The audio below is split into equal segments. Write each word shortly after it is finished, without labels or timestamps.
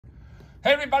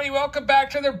Hey everybody, welcome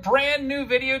back to the brand new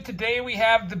video. Today we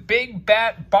have the Big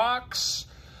Bat Box.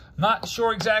 Not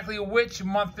sure exactly which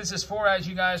month this is for. As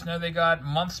you guys know, they got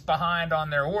months behind on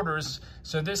their orders.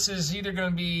 So this is either going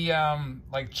to be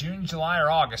like June, July, or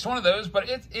August. One of those, but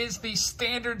it is the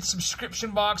standard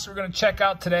subscription box we're going to check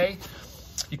out today.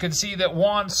 You can see that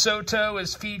Juan Soto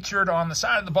is featured on the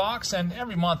side of the box, and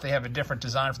every month they have a different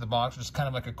design for the box, which is kind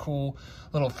of like a cool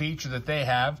little feature that they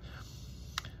have.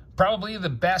 Probably the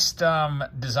best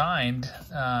designed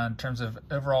in terms of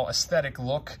overall aesthetic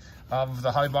look of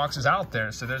the hobby boxes out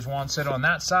there. So there's Juan Soto on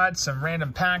that side, some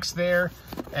random packs there,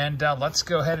 and let's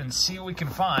go ahead and see what we can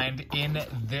find in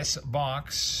this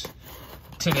box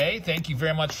today. Thank you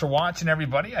very much for watching,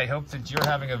 everybody. I hope that you're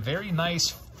having a very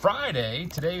nice Friday.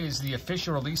 Today is the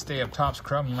official release day of Topps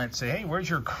Chrome. You might say, hey, where's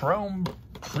your Chrome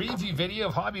preview video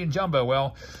of Hobby and Jumbo?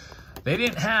 Well, they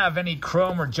didn't have any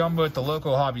Chrome or Jumbo at the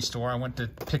local hobby store. I went to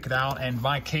pick it out, and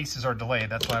my cases are delayed.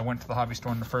 That's why I went to the hobby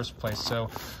store in the first place. So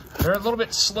they're a little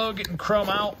bit slow getting Chrome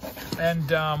out,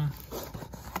 and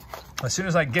as soon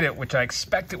as I get it, which I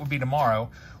expect it will be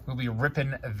tomorrow, we'll be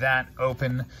ripping that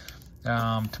open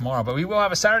tomorrow. But we will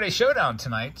have a Saturday Showdown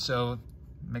tonight, so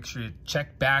make sure you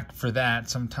check back for that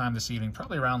sometime this evening,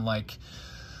 probably around like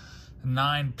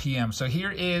 9 p.m. So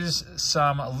here is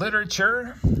some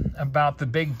literature about the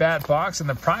Big Bat Box and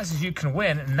the prizes you can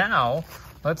win. Now,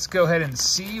 let's go ahead and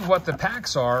see what the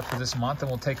packs are for this month, and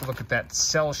we'll take a look at that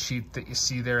sell sheet that you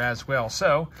see there as well.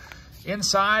 So,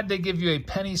 inside, they give you a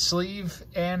penny sleeve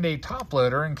and a top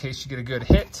loader in case you get a good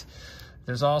hit.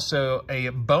 There's also a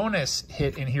bonus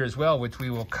hit in here as well, which we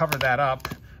will cover that up.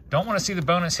 Don't want to see the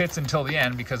bonus hits until the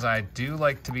end because I do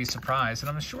like to be surprised, and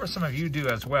I'm sure some of you do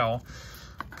as well.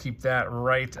 Keep that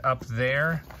right up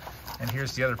there. And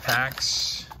here's the other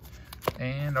packs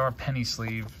and our penny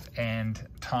sleeve and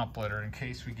top loader in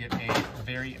case we get a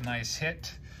very nice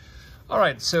hit. All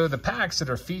right, so the packs that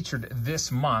are featured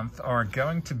this month are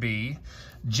going to be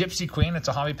Gypsy Queen. It's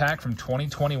a hobby pack from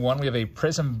 2021. We have a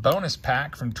Prism bonus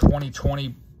pack from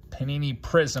 2020 Panini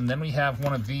Prism. Then we have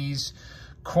one of these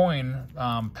coin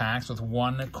packs with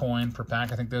one coin per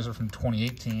pack. I think those are from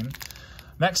 2018.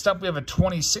 Next up, we have a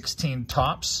 2016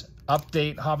 Topps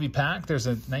Update Hobby Pack. There's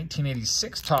a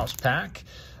 1986 Topps pack,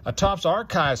 a Topps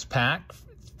Archives pack,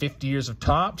 50 years of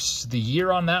Topps. The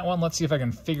year on that one, let's see if I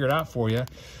can figure it out for you.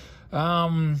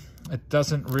 It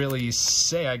doesn't really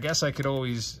say. I guess I could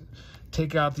always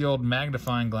take out the old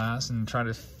magnifying glass and try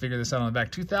to figure this out on the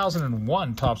back.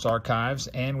 2001 Topps Archives,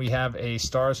 and we have a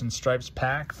Stars and Stripes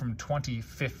pack from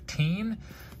 2015.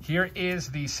 Here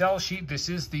is the sell sheet. This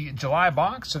is the July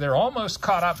box, so they're almost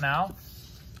caught up now.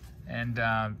 And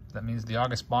that means the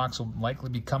August box will likely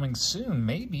be coming soon,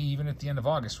 maybe even at the end of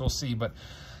August. We'll see. But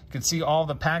you can see all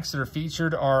the packs that are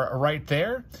featured are right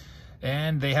there.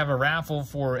 And they have a raffle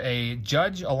for a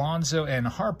Judge, Alonso, and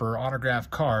Harper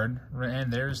autograph card.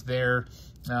 And there's their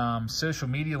social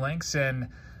media links and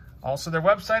also their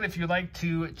website if you'd like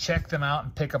to check them out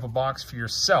and pick up a box for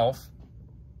yourself.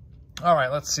 All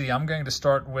right, let's see. I'm going to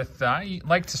start with, I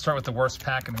like to start with the worst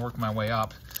pack and work my way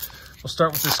up. We'll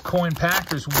start with this coin pack.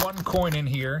 There's one coin in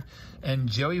here, and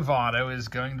Joey Votto is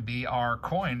going to be our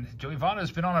coin. Joey Votto has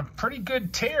been on a pretty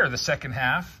good tear the second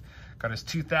half. Got his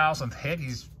 2,000th hit.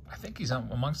 I think he's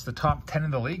amongst the top 10 in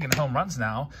the league in home runs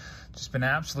now. Just been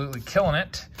absolutely killing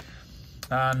it.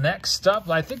 Next up,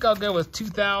 I think I'll go with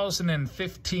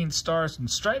 2015 Stars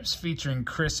and Stripes featuring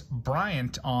Chris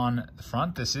Bryant on the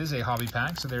front. This is a hobby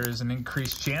pack, so there is an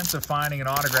increased chance of finding an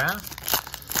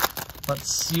autograph.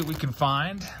 Let's see what we can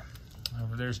find.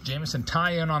 Over there's Jameson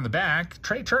Taillon on the back,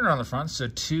 Trey Turner on the front, so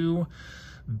two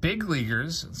big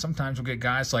leaguers. Sometimes we'll get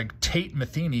guys like Tate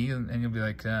Matheny, and you'll be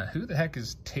like, who the heck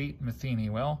is Tate Matheny?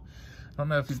 Well, I don't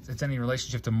know if it's any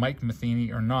relationship to Mike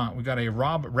Matheny or not. We got a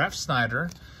Rob Refsnyder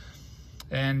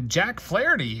and Jack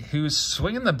Flaherty, who's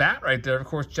swinging the bat right there. Of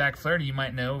course, Jack Flaherty, you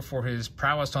might know for his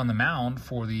prowess on the mound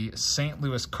for the St.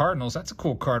 Louis Cardinals. That's a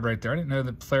cool card right there. I didn't know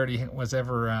that Flaherty was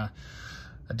ever a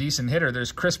decent hitter.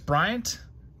 There's Chris Bryant.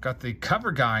 Got the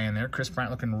cover guy in there. Chris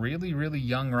Bryant looking really, really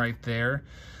young right there.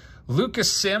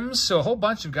 Lucas Sims, so a whole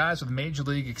bunch of guys with Major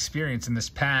League experience in this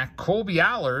pack. Colby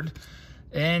Allard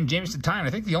and Jameson Taillon. I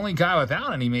think the only guy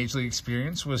without any Major League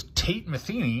experience was Tate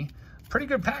Matheny. Pretty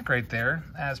good pack right there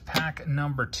as pack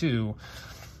number 2.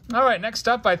 All right, next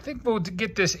up, I think we'll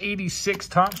get this 86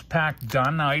 Topps pack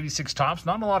done. Now, 86 Topps,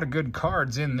 not a lot of good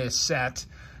cards in this set,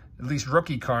 at least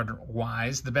rookie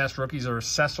card-wise. The best rookies are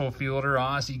Cecil Fielder,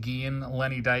 Ozzie Guillen,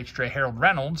 Lenny Dykstra, Harold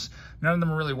Reynolds. None of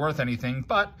them are really worth anything,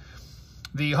 but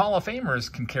the Hall of Famers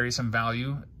can carry some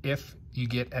value if you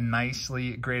get a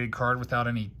nicely graded card without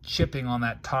any chipping on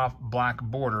that top black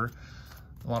border.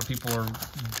 A lot of people are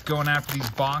going after these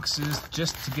boxes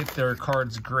just to get their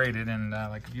cards graded. And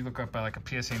like if you look up by like a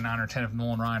PSA 9 or 10 of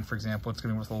Nolan Ryan, for example, it's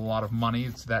going to be worth a lot of money.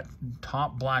 It's that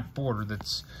top black border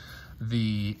that's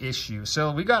the issue.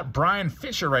 So we got Brian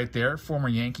Fisher right there, former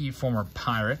Yankee, former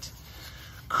Pirate.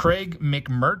 Craig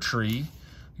McMurtry.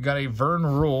 We got a Vern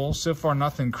Rule. So far,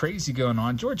 nothing crazy going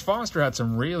on. George Foster had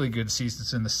some really good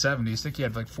seasons in the 70s. I think he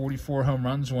had like 44 home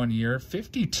runs one year,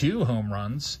 52 home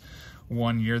runs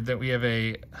one year. That we have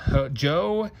a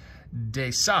Joe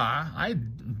Desa. I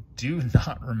do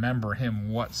not remember him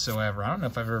whatsoever. I don't know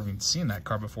if I've ever even seen that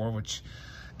card before, which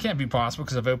can't be possible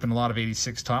because I've opened a lot of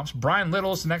 86 tops. Brian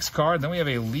Little's the next card. Then we have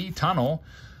a Lee Tunnel,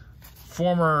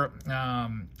 former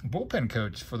bullpen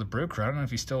coach for the Brew Crew. I don't know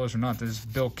if he still is or not. There's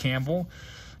Bill Campbell,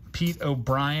 Pete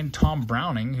O'Brien, Tom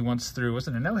Browning, who once threw, was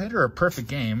it a no-hitter or a perfect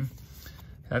game?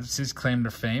 That's his claim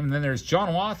to fame. And then there's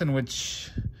John Wathen,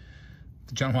 which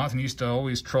John Wathen used to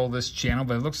always troll this channel,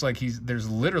 but it looks like there's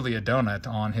literally a donut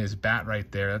on his bat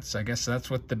right there. I guess that's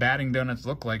what the batting donuts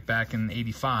looked like back in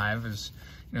 '85. Is,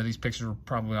 you know, these pictures were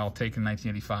probably all taken in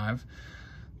 1985.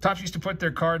 Topps used to put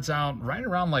their cards out right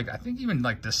around, like, I think even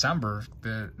like December,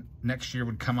 the next year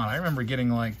would come out. I remember getting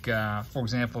like, for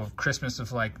example, Christmas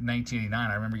of like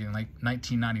 1989, I remember getting like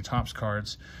 1990 Topps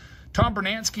cards. Tom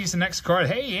Bernansky's the next card.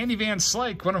 Hey, Andy Van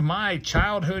Slyke, one of my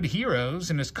childhood heroes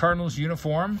in his Cardinals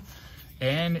uniform.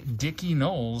 And Dickie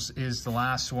Knowles is the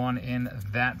last one in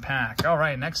that pack. All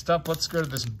right, next up, let's go to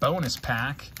this bonus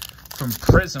pack from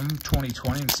Prism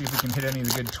 2020 and see if we can hit any of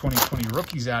the good 2020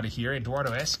 rookies out of here.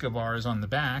 Eduardo Escobar is on the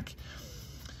back.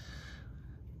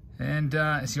 And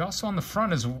is he also on the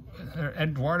front?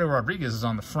 Eduardo Rodriguez is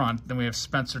on the front. Then we have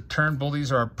Spencer Turnbull.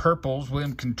 These are our purples.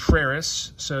 William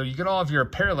Contreras. So you get all of your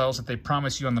parallels that they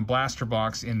promise you on the blaster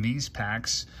box in these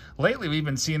packs. Lately, we've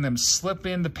been seeing them slip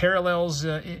in the parallels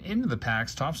into the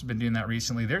packs. Topps have been doing that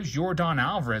recently. There's Yordan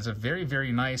Alvarez, a very,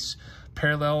 very nice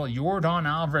parallel Yordan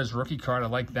Alvarez rookie card. I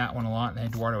like that one a lot. And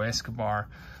Eduardo Escobar.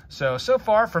 So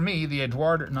far for me,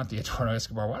 not the Eduardo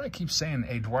Escobar. Why do I keep saying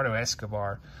Eduardo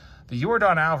Escobar? The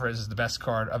Yordan Alvarez is the best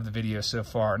card of the video so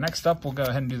far. Next up, we'll go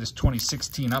ahead and do this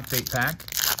 2016 update pack.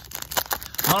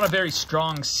 Not a very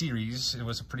strong series. It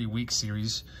was a pretty weak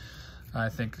series. I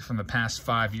think from the past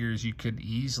 5 years, you could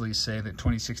easily say that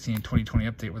 2016 and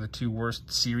 2020 update were the two worst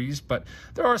series. But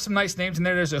there are some nice names in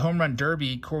there. There's a Home Run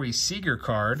Derby Corey Seager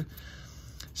card.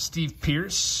 Steve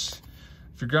Pearce.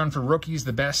 If you're going for rookies,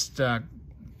 the best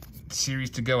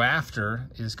series to go after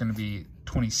is going to be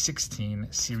 2016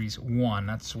 Series 1.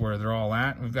 That's where they're all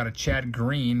at. We've got a Chad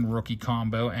Green rookie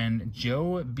combo, and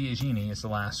Joe Biagini is the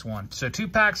last one. So 2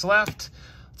 packs left.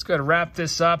 Let's go to wrap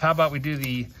this up. How about we do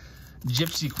the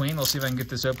Gypsy Queen? We'll see if I can get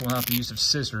this open without the use of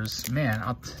scissors. Man,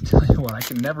 I'll tell you what, I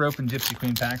can never open Gypsy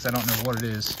Queen packs. I don't know what it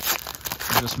is.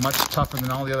 It's just much tougher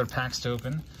than all the other packs to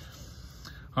open.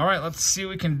 All right, let's see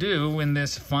what we can do in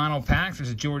this final pack. There's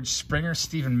a George Springer,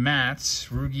 Steven Matz,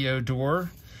 Rugi Odor,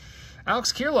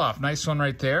 Alex Kirilloff, nice one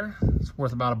right there. It's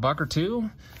worth about $1 or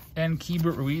 $2. And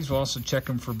Keibert Ruiz, we'll also check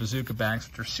them for bazooka bags,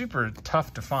 which are super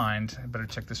tough to find. I better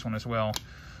check this one as well.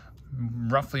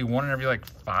 Roughly 1 in every like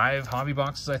 5 hobby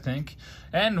boxes, I think.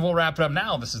 And we'll wrap it up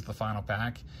now. This is the final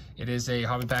pack. It is a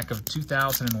hobby pack of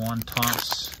 2001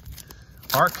 Topps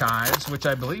Archives, which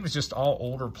I believe is just all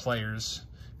older players.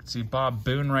 You can see Bob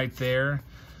Boone right there.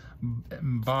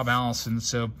 Bob Allison.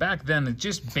 So back then, it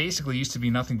just basically used to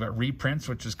be nothing but reprints,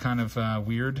 which is kind of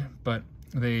weird, but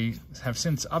they have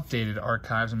since updated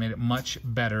Archives and made it much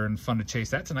better and fun to chase.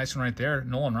 That's a nice one right there.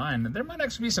 Nolan Ryan. There might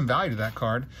actually be some value to that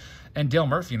card. And Dale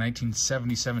Murphy,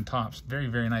 1977 Topps. Very,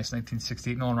 very nice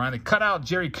 1968 Nolan Ryan. They cut out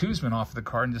Jerry Koosman off of the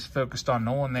card and just focused on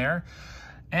Nolan there.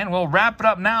 And we'll wrap it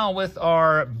up now with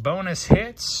our bonus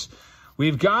hits.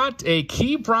 We've got a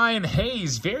Ke'Bryan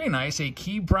Hayes, very nice, a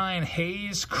Ke'Bryan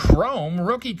Hayes Chrome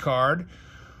rookie card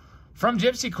from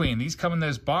Gypsy Queen. These come in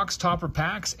those box topper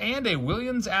packs, and a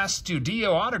Williams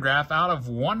Astudillo autograph out of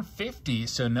 150.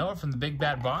 So Noah from the Big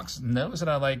Bat Box knows that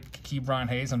I like Ke'Bryan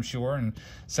Hayes, I'm sure, and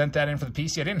sent that in for the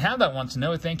PC. I didn't have that one, so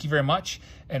Noah, thank you very much.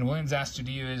 And Williams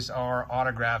Astudillo is our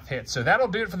autograph hit. So that'll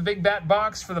do it for the Big Bat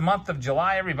Box for the month of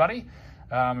July, everybody.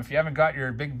 If you haven't got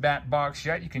your Big Bat Box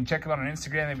yet, you can check them out on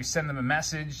Instagram. Maybe send them a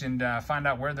message and find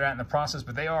out where they're at in the process.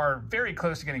 But they are very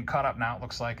close to getting caught up now, it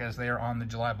looks like, as they are on the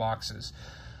July boxes.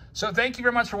 So thank you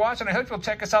very much for watching. I hope you'll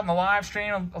check us out in the live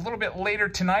stream a little bit later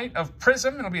tonight of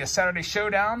Prism. It'll be a Saturday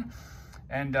showdown.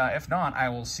 And if not, I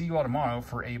will see you all tomorrow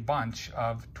for a bunch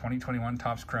of 2021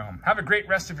 Topps Chrome. Have a great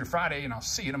rest of your Friday, and I'll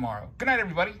see you tomorrow. Good night,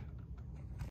 everybody.